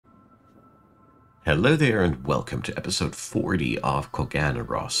Hello there and welcome to episode 40 of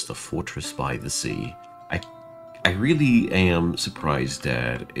Koganaros, the Fortress by the Sea. I I really am surprised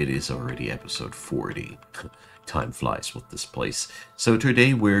that it is already episode 40. Time flies with this place. So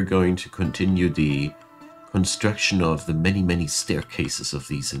today we're going to continue the construction of the many staircases of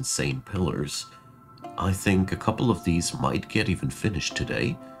these insane pillars. I think a couple of these might get even finished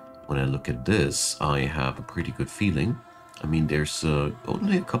today. When I look at this, I have a pretty good feeling. I mean, there's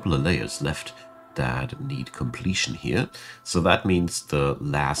only a couple of layers left that need completion here. So that means the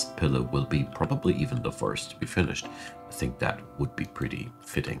last pillar will be probably even the first to be finished. I think that would be pretty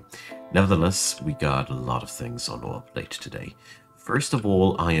fitting. Nevertheless, we got a lot of things on our plate today. First of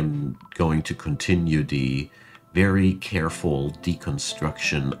all, I am going to continue the very careful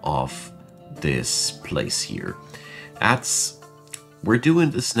deconstruction of this place here. We're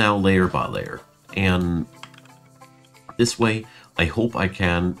doing this now layer by layer, and this way I hope I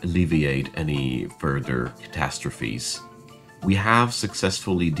can alleviate any further catastrophes. We have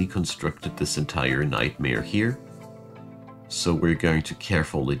successfully deconstructed this entire nightmare here, so we're going to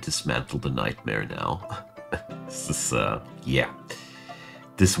carefully dismantle the nightmare now. This is, yeah.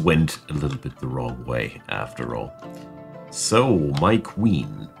 This went a little bit the wrong way after all. So, my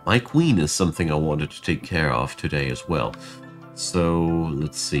queen. My queen is something I wanted to take care of today as well. So,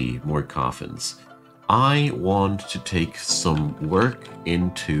 let's see, more coffins. I want to take some work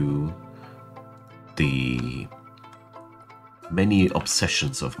into the many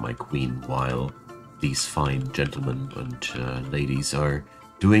obsessions of my queen while these fine gentlemen and ladies are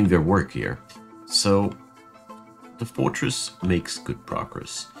doing their work here. So, the fortress makes good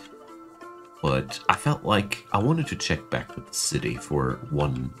progress. But I felt like I wanted to check back with the city for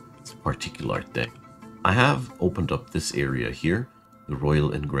one particular thing. I have opened up this area here. The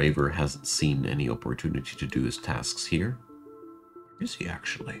Royal Engraver hasn't seen any opportunity to do his tasks here. Where is he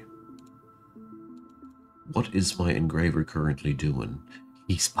actually? What is my engraver currently doing?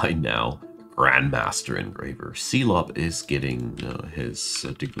 He's by now Grandmaster Engraver. Selob is getting his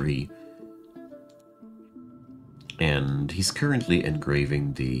degree. And he's currently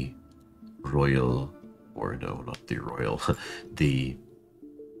engraving the royal, or no, not the royal, the,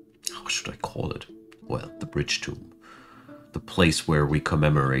 how should I call it? Well, the bridge tomb. The place where we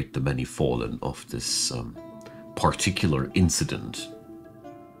commemorate the many fallen of this particular incident.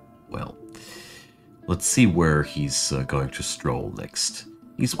 Well, let's see where he's going to stroll next.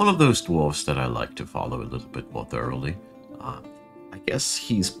 He's one of those dwarves that I like to follow a little bit more thoroughly. I guess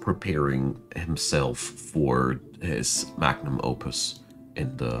he's preparing himself for his magnum opus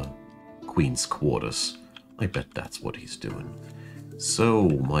in the Queen's quarters. I bet that's what he's doing. So,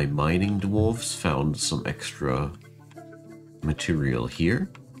 my mining dwarves found some extra material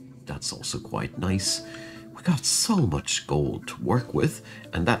here. That's also quite nice. We got so much gold to work with,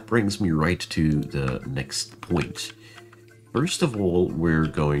 and that brings me right to the next point. First of all, we're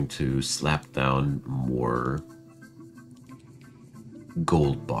going to slap down more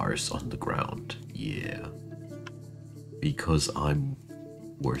gold bars on the ground. Yeah. Because I'm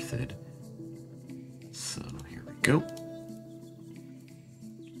worth it. So, here we go.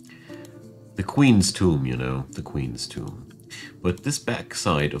 The Queen's tomb, you know, the Queen's tomb. But this back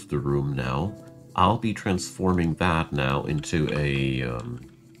side of the room now, I'll be transforming that now into a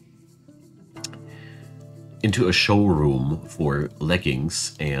showroom for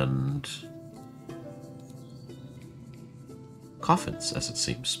leggings and coffins, as it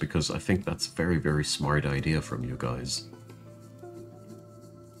seems, because I think that's a very smart idea from you guys.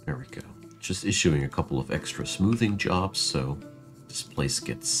 There we go. Just issuing a couple of extra smoothing jobs, so this place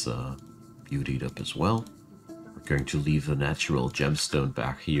gets beautied up as well. We're going to leave the natural gemstone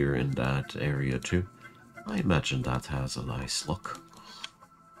back here in that area too. I imagine that has a nice look.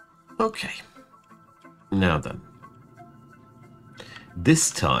 Okay. Now then. This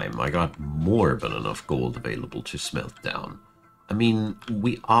time I got more than enough gold available to smelt down. I mean,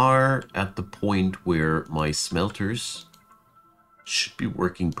 we are at the point where my smelters should be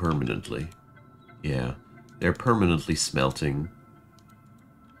working permanently. Yeah, they're permanently smelting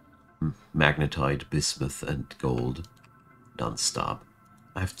magnetite, bismuth, and gold non-stop.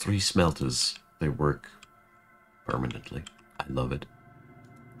 I have 3 smelters. They work permanently. I love it.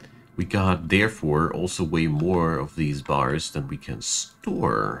 We got, therefore, also way more of these bars than we can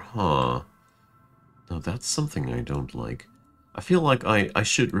store, huh? Now that's something I don't like. I feel like I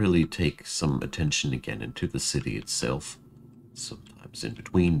should really take some attention again into the city itself. Sometimes in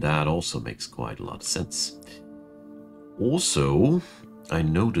between that also makes quite a lot of sense. Also, I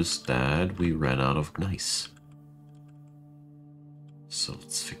noticed that we ran out of gneiss. So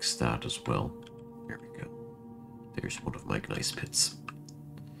let's fix that as well. There we go. There's one of my gneiss pits.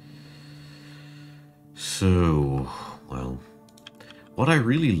 So, well, what I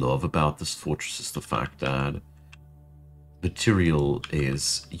really love about this fortress is the fact that material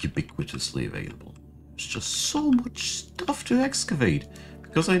is ubiquitously available. There's just so much stuff to excavate,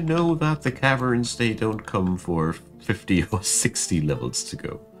 because I know that the caverns, they don't come for 50 or 60 levels to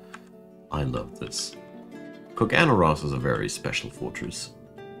go. I love this. Koganaros is a very special fortress.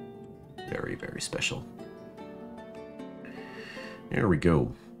 Very, very special. There we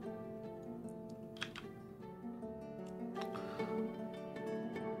go.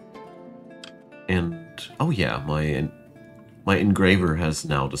 And, oh yeah, my engraver has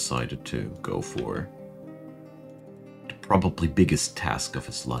now decided to go for the probably biggest task of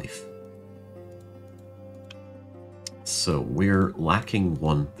his life. So we're lacking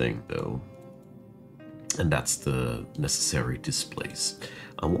one thing though, and that's the necessary displays.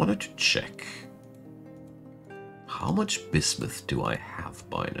 I wanted to check, how much bismuth do I have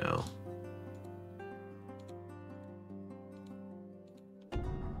by now?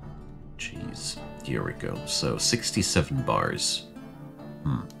 Jeez, here we go. So 67 bars.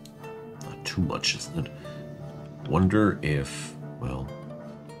 Not too much, isn't it? Wonder if, well,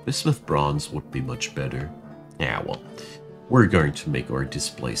 bismuth bronze would be much better. Yeah, well, we're going to make our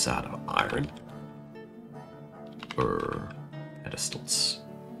displays out of iron. Or pedestals.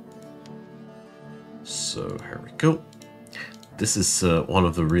 So here we go. This is one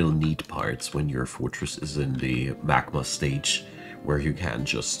of the real neat parts when your fortress is in the magma stage, where you can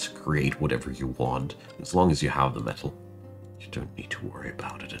just create whatever you want. As long as you have the metal, you don't need to worry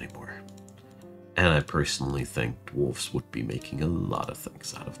about it anymore. And I personally think dwarves would be making a lot of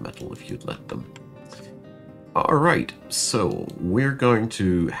things out of metal if you'd let them. Alright, so we're going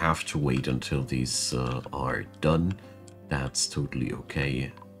to have to wait until these are done. That's totally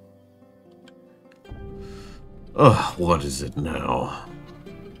okay. Ugh, what is it now?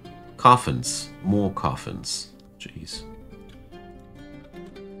 Coffins. More coffins. Jeez.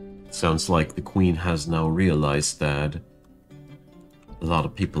 Sounds like the queen has now realized that a lot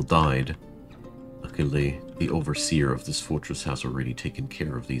of people died. Luckily, the overseer of this fortress has already taken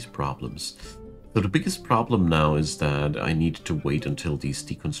care of these problems. So the biggest problem now is that I need to wait until these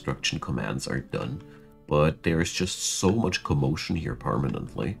deconstruction commands are done. But there's just so much commotion here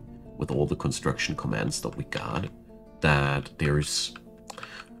permanently, with all the construction commands that we got, that there's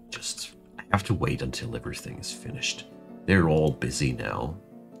just... I have to wait until everything is finished. They're all busy now.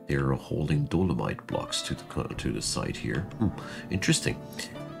 They're holding dolomite blocks to the site here. Interesting.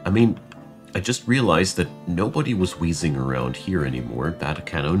 I mean, I just realized that nobody was wheezing around here anymore. That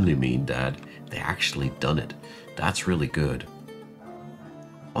can only mean that they actually done it. That's really good.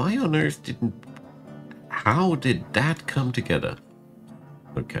 Why on earth didn't... How did that come together?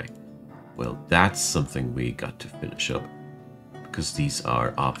 Okay. Well, that's something we got to finish up, because these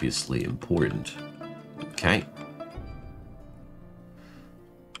are obviously important. Okay.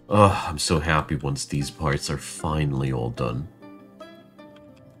 Oh, I'm so happy once these parts are finally all done.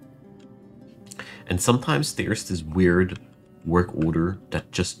 And sometimes there's this weird work order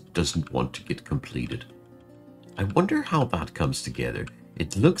that just doesn't want to get completed. I wonder how that comes together.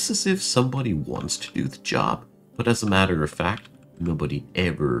 It looks as if somebody wants to do the job, but as a matter of fact, nobody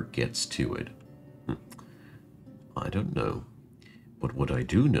ever gets to it. I don't know. But what I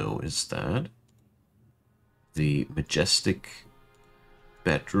do know is that the majestic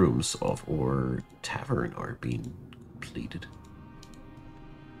bedrooms of our tavern are being completed.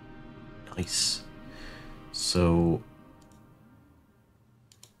 Nice. So,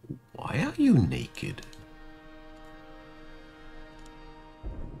 why are you naked?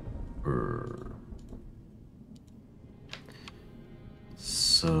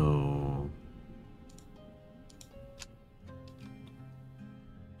 So,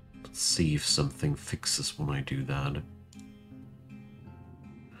 let's see if something fixes when I do that.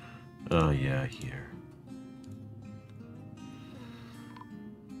 Oh yeah, here.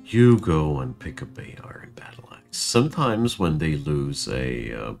 You go and pick up a iron battle axe. Sometimes when they lose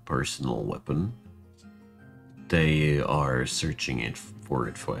a personal weapon, they are searching for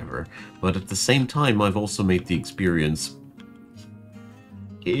it forever. But at the same time, I've also made the experience,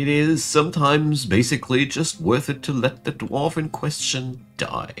 it is sometimes basically just worth it to let the dwarf in question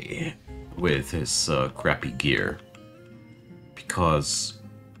die with his crappy gear. Because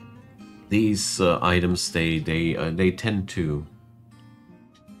these items, they tend to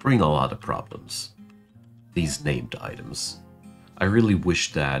bring a lot of problems. These named items. I really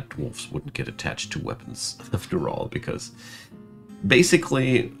wish that dwarves wouldn't get attached to weapons, after all, because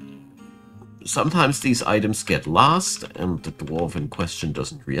basically, sometimes these items get lost, and the dwarf in question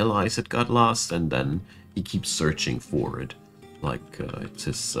doesn't realize it got lost, and then he keeps searching for it. Like, it's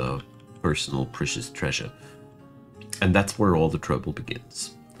his personal precious treasure. And that's where all the trouble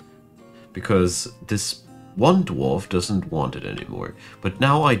begins. Because this one dwarf doesn't want it anymore. But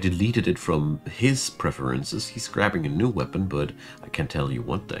now I deleted it from his preferences. He's grabbing a new weapon, but I can tell you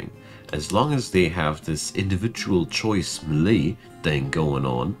one thing. As long as they have this individual choice melee thing going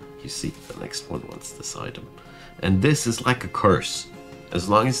on, you see, the next one wants this item. And this is like a curse. As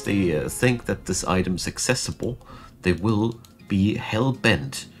long as they think that this item's accessible, they will be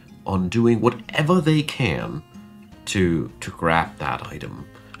hell-bent on doing whatever they can to grab that item.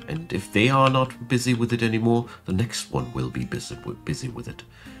 And if they are not busy with it anymore, the next one will be busy with it.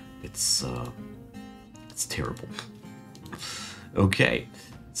 It's terrible. Okay,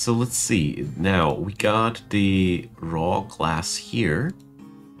 so let's see. Now, we got the raw glass here.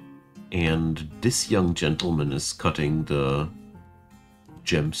 And this young gentleman is cutting the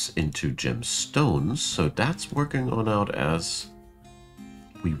gems into gemstones. So that's working on out as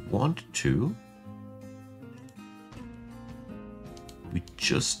we want to. We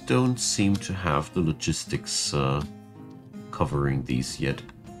just don't seem to have the logistics covering these yet.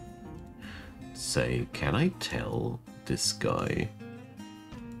 Say, can I tell this guy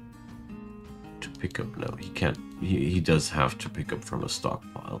to pick up? No, he can't. He does have to pick up from a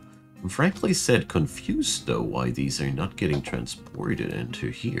stockpile. I'm frankly said confused though why these are not getting transported into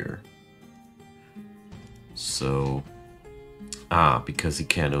here. So, because he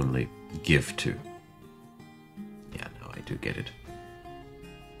can only give to. Yeah, no, I do get it.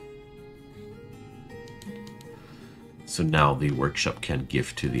 So now the workshop can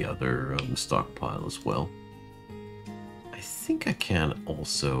give to the other stockpile as well. I think I can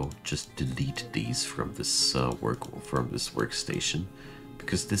also just delete these from this workstation,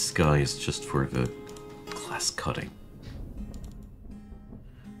 because this guy is just for the glass cutting.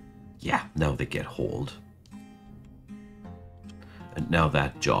 Yeah, now they get hold. And now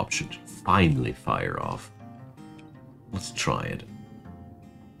that job should finally fire off. Let's try it.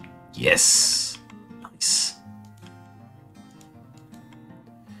 Yes! Nice.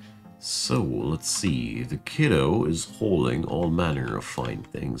 So, let's see. The kiddo is hauling all manner of fine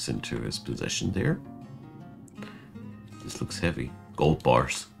things into his possession there. This looks heavy. Gold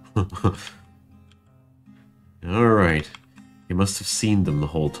bars. Alright. He must have seen them the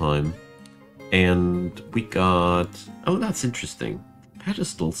whole time. And we got... Oh, that's interesting.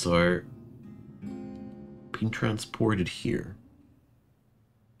 Pedestals are being transported here.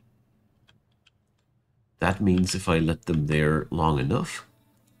 That means if I let them there long enough,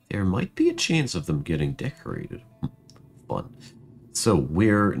 there might be a chance of them getting decorated. Fun. So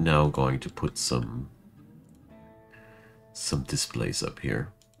we're now going to put some displays up here.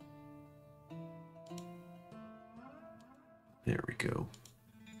 There we go.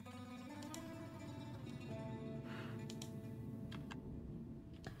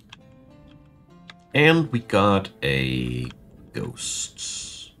 And we got a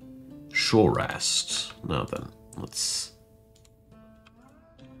ghost. Shorast. Now then, let's...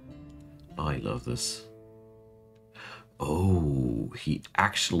 I love this. Oh, he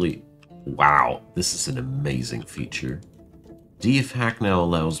actually... Wow, this is an amazing feature. DFHack now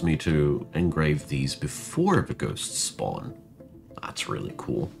allows me to engrave these before the ghosts spawn. That's really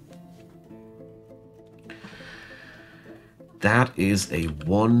cool. That is a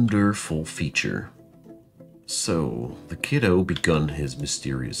wonderful feature. So, the kiddo begun his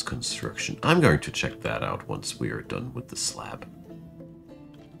mysterious construction. I'm going to check that out once we are done with the slab.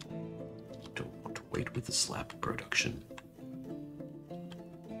 Don't want to wait with the slab production.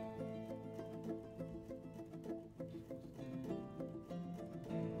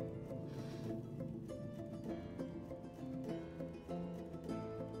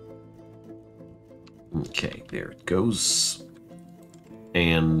 Okay, there it goes.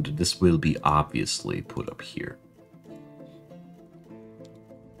 And this will be obviously put up here.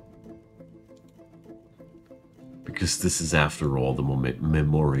 Because this is, after all, the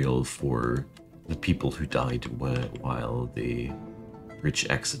memorial for the people who died while the bridge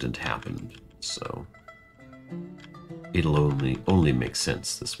accident happened. So it'll only make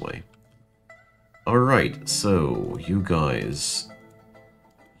sense this way. Alright, so you guys,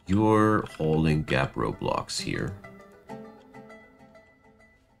 you're hauling Gabbro blocks here.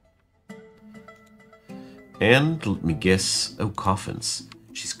 And let me guess, oh, coffins.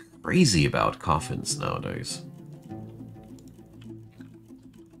 She's crazy about coffins nowadays.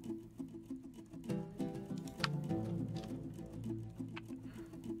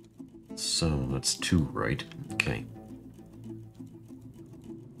 So that's 2, right? Okay.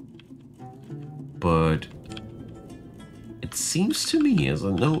 But it seems to me as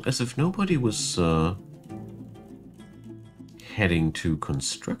if nobody was heading to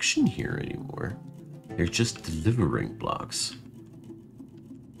construction here anymore. They're just delivering blocks.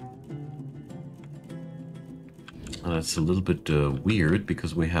 And that's a little bit weird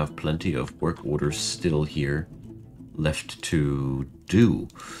because we have plenty of work orders still here left to do.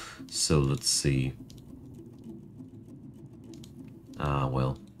 So let's see.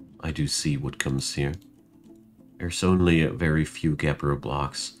 Well, I do see what comes here. There's only a very few Gabbro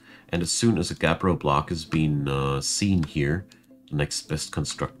blocks, and as soon as a Gabbro block has been seen here, the next best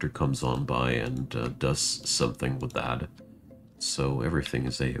constructor comes on by and does something with that. So everything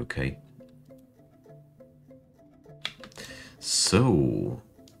is a-okay. So,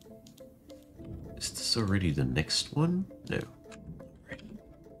 is this already the next one? No. Right.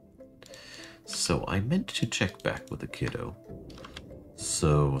 So I meant to check back with the kiddo.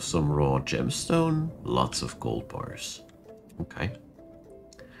 So, some raw gemstone, lots of gold bars. Okay.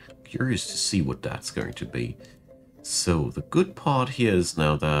 Curious to see what that's going to be. So, the good part here is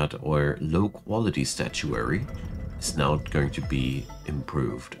now that our low-quality statuary is now going to be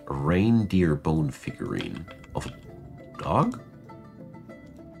improved. A reindeer bone figurine of a dog?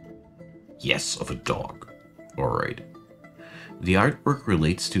 Yes, of a dog. Alright. The artwork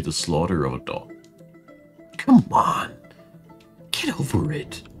relates to the slaughter of a dog. Come on! Get over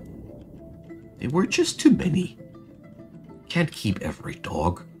it. They were just too many. Can't keep every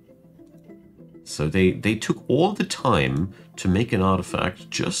dog. So they took all the time to make an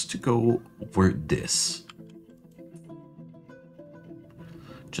artifact just to go over this.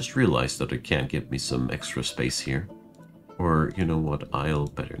 Just realized that it can't get me some extra space here. Or, you know what, I'll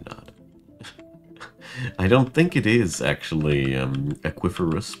better not. I don't think it is actually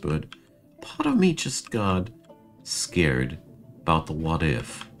aquiferous, but part of me just got scared about the what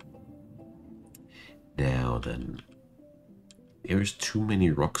if. Now then, there's too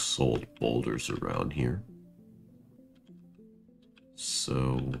many rock salt boulders around here.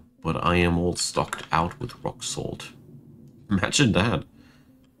 So, but I am all stocked out with rock salt. Imagine that.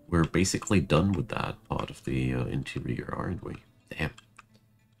 We're basically done with that part of the interior, aren't we? Damn.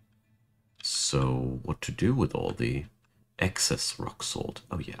 So, what to do with all the excess rock salt?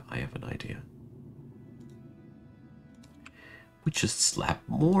 Oh yeah, I have an idea. We just slap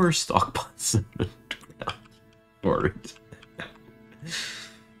more stockpiles for it.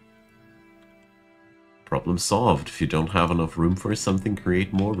 Problem solved. If you don't have enough room for something,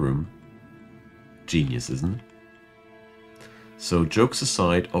 create more room. Genius, isn't it? So, jokes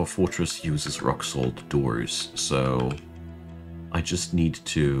aside, our fortress uses rock salt doors, so I just need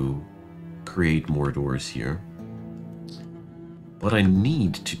to create more doors here. But I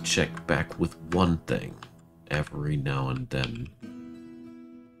need to check back with one thing every now and then.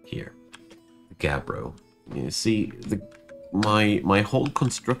 Here, Gabbro. You see, my whole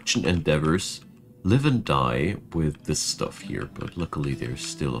construction endeavors live and die with this stuff here, but luckily there's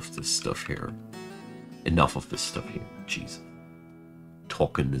still of this stuff here. Enough of this stuff here. Jeez.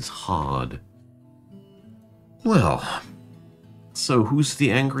 Talking is hard. Well, so who's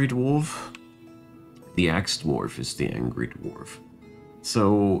the angry dwarf? The axe dwarf is the angry dwarf.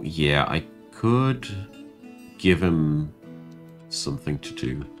 So, yeah, I could give him something to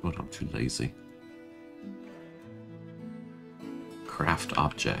do, but I'm too lazy. Craft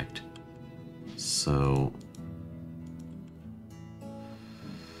object. So...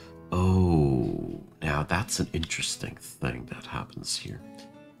 Oh, now that's an interesting thing that happens here.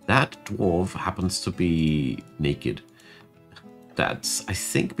 That dwarf happens to be naked. That's, I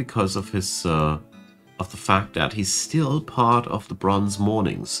think, because of his, of the fact that he's still part of the Bronze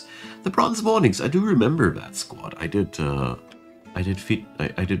Mornings. The Bronze Mornings, I do remember that squad. I did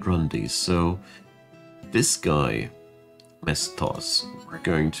run these. So this guy, Mestos, we're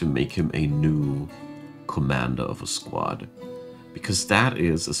going to make him a new commander of a squad. Because that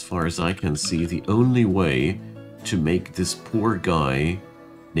is, as far as I can see, the only way to make this poor guy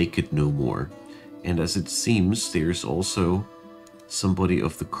naked no more. And as it seems, there's also somebody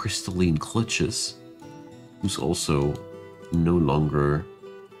of the crystalline clutches who's also no longer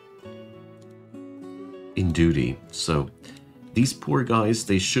in duty. So these poor guys,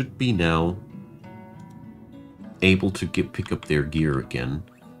 they should be now able to pick up their gear again,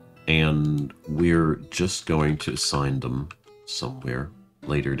 and we're just going to assign them somewhere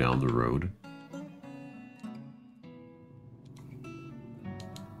later down the road.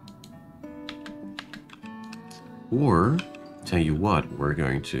 Or, tell you what, we're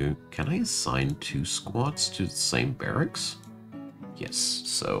going to... Can I assign 2 squads to the same barracks? Yes,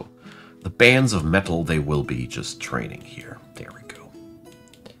 so the bands of metal, they will be just training here. There we go.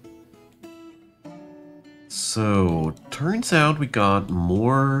 So, turns out we got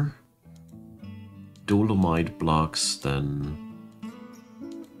more dolomite blocks than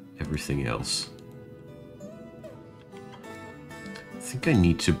everything else. I think I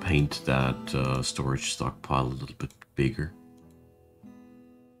need to paint that storage stockpile a little bit bigger.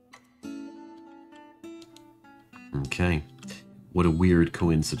 Okay, what a weird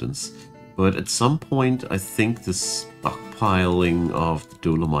coincidence. But at some point, I think the stockpiling of the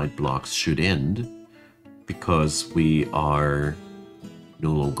dolomite blocks should end, because we are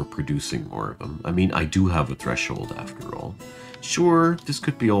no longer producing more of them. I mean, I do have a threshold after all. Sure, this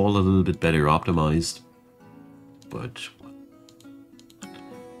could be all a little bit better optimized, but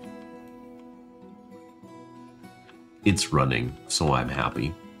it's running, so I'm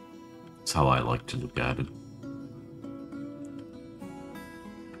happy. That's how I like to look at it.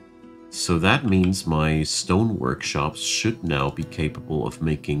 So that means my stone workshops should now be capable of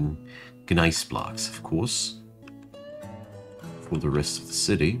making gneiss blocks, of course, for the rest of the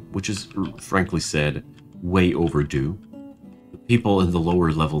city, which is, frankly said, way overdue. The people in the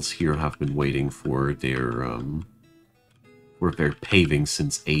lower levels here have been waiting for their paving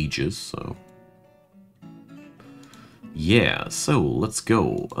since ages, so... Yeah, so let's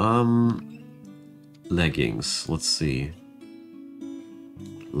go. Leggings, let's see.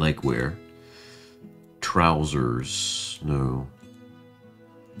 Legwear. Trousers, no.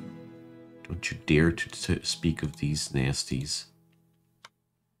 Don't you dare to speak of these nasties.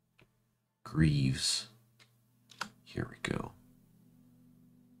 Greaves. Here we go.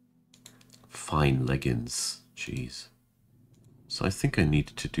 Fine leggings. Jeez. So I think I need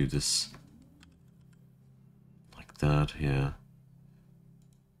to do this like that, yeah.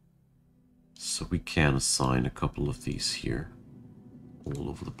 So we can assign a couple of these here. All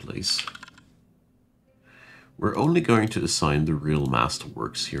over the place. We're only going to assign the real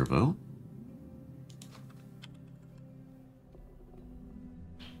masterworks here, though.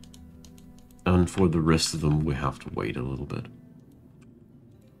 And for the rest of them, we have to wait a little bit.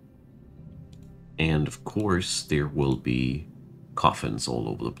 And of course, there will be coffins all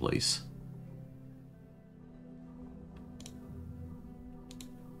over the place.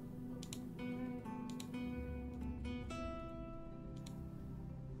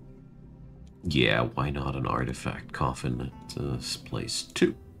 Yeah, why not an artifact coffin at this place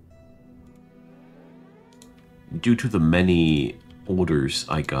too? Due to the many orders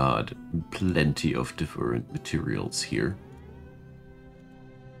I got, plenty of different materials here.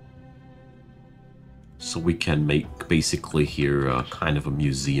 So we can make basically here kind of a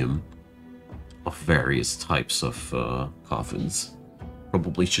museum of various types of coffins.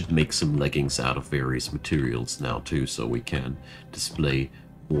 Probably should make some leggings out of various materials now too, so we can display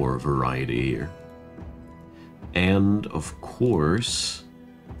more variety here. And of course,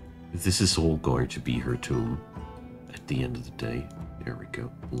 this is all going to be her tomb at the end of the day. There we go.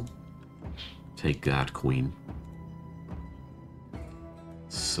 Boom. Take that, queen.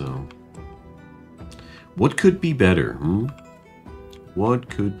 So, what could be better, hmm? What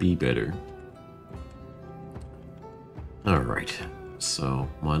could be better? Alright, so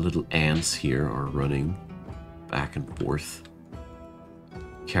my little ants here are running back and forth.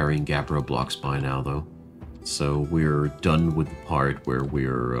 Carrying Gabbro blocks by now, though. So we're done with the part where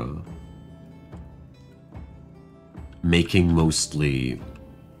we're making mostly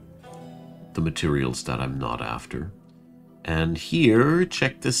the materials that I'm not after. And here,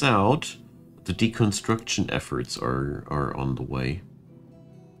 check this out. The deconstruction efforts are on the way.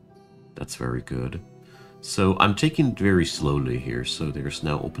 That's very good. So I'm taking it very slowly here. So there's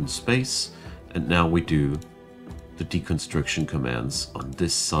now open space. And now we do the deconstruction commands on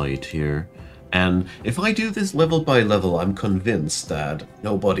this side here. And if I do this level by level, I'm convinced that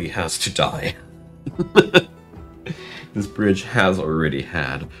nobody has to die. This bridge has already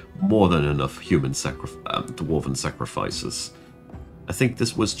had more than enough human dwarven sacrifices. I think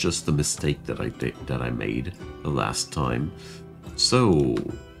this was just the mistake that I made the last time. So,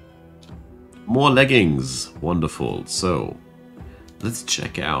 more leggings, wonderful. So, let's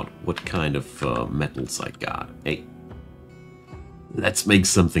check out what kind of metals I got. Hey, let's make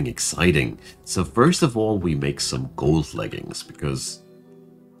something exciting. So first of all, we make some gold leggings because,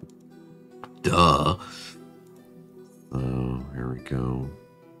 duh. Oh, here we go.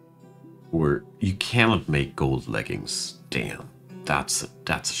 Or you cannot make gold leggings. Damn, that's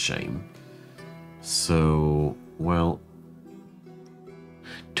a shame. So, well,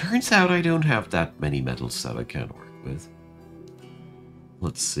 turns out I don't have that many metals that I can work with.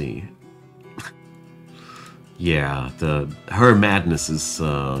 Let's see. Yeah, her madness is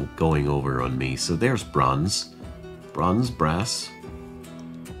going over on me. So there's bronze, brass.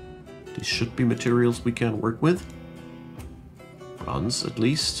 These should be materials we can work with. Bronze, at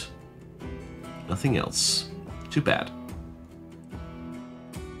least. Nothing else. Too bad.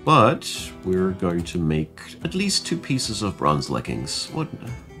 But we're going to make at least 2 pieces of bronze leggings. What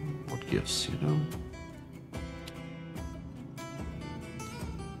gives, you know?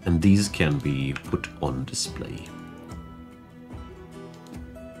 And these can be put on display.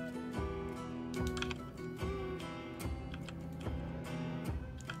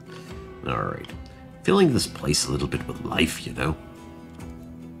 Alright. Filling this place a little bit with life, you know?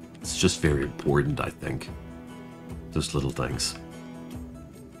 It's just very important, I think. Those little things.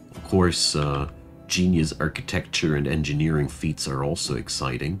 Of course, genius architecture and engineering feats are also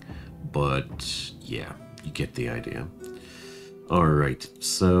exciting, but yeah, you get the idea. Alright,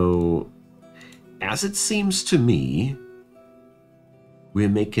 so as it seems to me, we're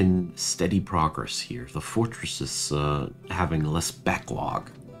making steady progress here. The fortress is having less backlog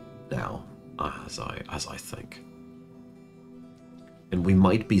now, as I think. And we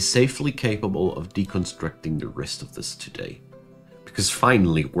might be safely capable of deconstructing the rest of this today. Because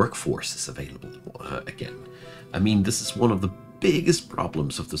finally, workforce is available again. I mean, this is one of the biggest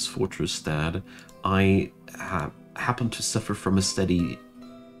problems of this fortress, that I happen to suffer from a steady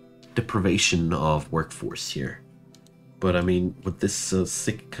deprivation of workforce here. But I mean, with this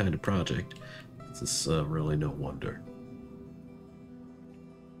sick kind of project, this is really no wonder.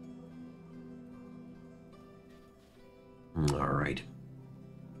 Alright.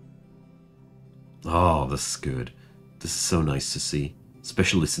 Oh, this is good. This is so nice to see,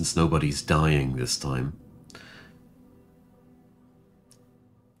 especially since nobody's dying this time.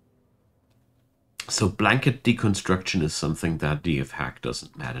 So blanket deconstruction is something that DFHack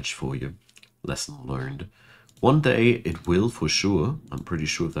doesn't manage for you. Lesson learned. One day it will for sure. I'm pretty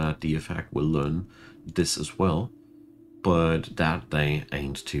sure that DFHack will learn this as well. But that day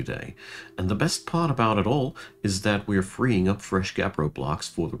ain't today. And the best part about it all is that we're freeing up fresh Gabbro blocks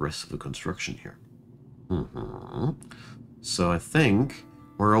for the rest of the construction here. So I think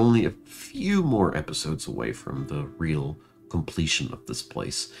we're only a few more episodes away from the real completion of this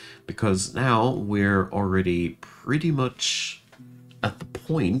place, because now we're already pretty much at the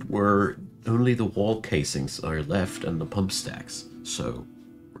point where only the wall casings are left and the pump stacks. So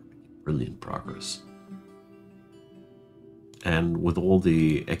we're making brilliant progress. And with all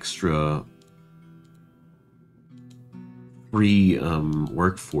the extra free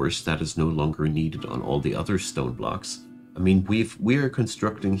workforce that is no longer needed on all the other stone blocks. I mean, we are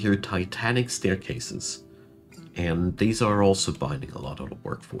constructing here titanic staircases, and these are also binding a lot of the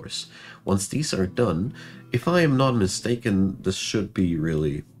workforce. Once these are done, if I am not mistaken, this should be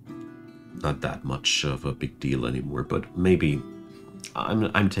really not that much of a big deal anymore, but maybe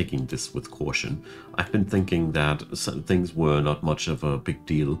I'm taking this with caution. I've been thinking that some things were not much of a big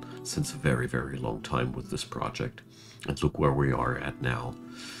deal since a very, very long time with this project. And look where we are at now.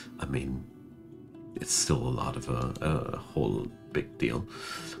 I mean, it's still a lot of a whole big deal.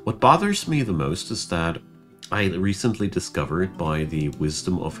 What bothers me the most is that I recently discovered, by the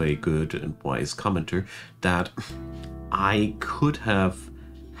wisdom of a good and wise commenter, that I could have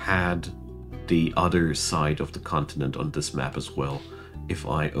had the other side of the continent on this map as well, if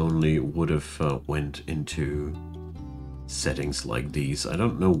I only would have went into settings like these. I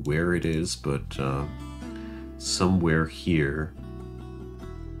don't know where it is, but somewhere here.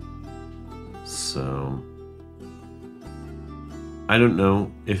 So I don't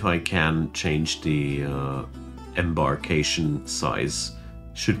know if I can change the embarkation size.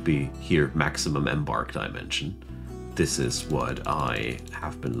 Should be here, maximum embark dimension. This is what I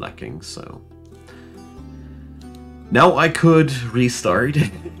have been lacking, so now I could restart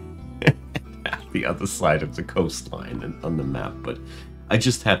at the other side of the coastline and on the map, but I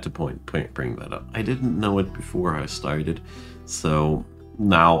just had to bring that up. I didn't know it before I started, so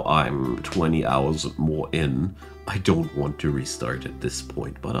now I'm 20 hours more in. I don't want to restart at this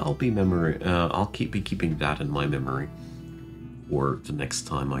point, but I'll be keeping that in my memory for the next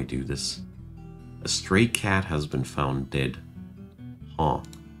time I do this. A stray cat has been found dead. Huh.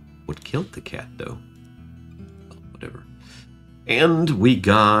 What killed the cat, though? Oh, whatever. And we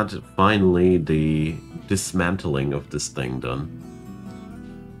got, finally, the dismantling of this thing done.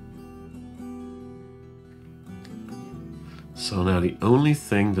 So now the only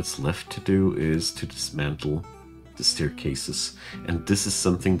thing that's left to do is to dismantle the staircases. And this is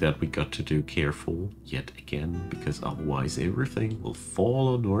something that we got to do careful yet again, because otherwise everything will fall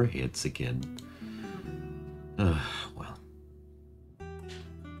on our heads again. Well.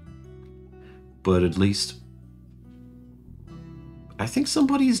 But at least I think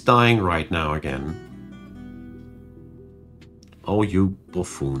somebody's dying right now again. Oh, you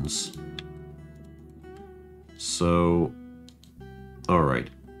buffoons. So, alright.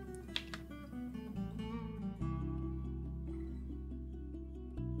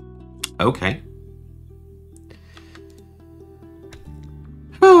 Okay.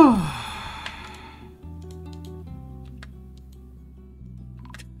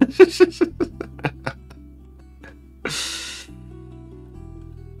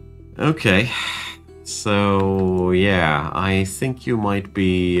 Okay. So, yeah, I think you might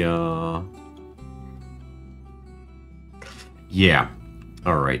be, yeah.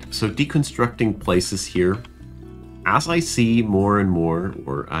 Alright, so deconstructing places here. As I see more and more,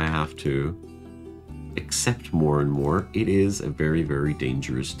 or I have to accept more and more, it is a very, very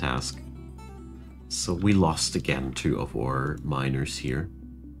dangerous task. So we lost again 2 of our miners here.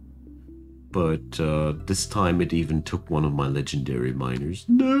 But this time it even took one of my legendary miners.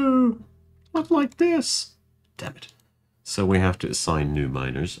 No! Not like this! Damn it. So we have to assign new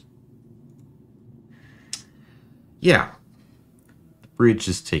miners. Yeah. The bridge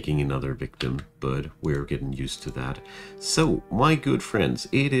is taking another victim, but we're getting used to that. So, my good friends,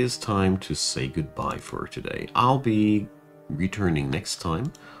 it is time to say goodbye for today. I'll be returning next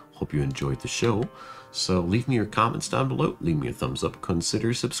time. Hope you enjoyed the show. So leave me your comments down below, leave me a thumbs up,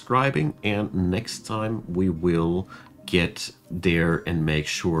 consider subscribing, and next time we will get there and make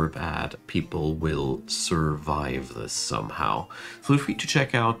sure that people will survive this somehow. Feel free to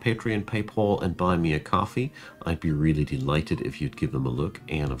check out Patreon, PayPal, and buy me a coffee. I'd be really delighted if you'd give them a look,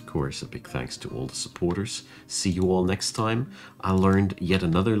 and of course a big thanks to all the supporters. See you all next time. I learned yet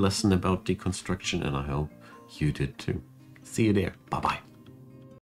another lesson about deconstruction, and I hope you did too. See you there. Bye-bye.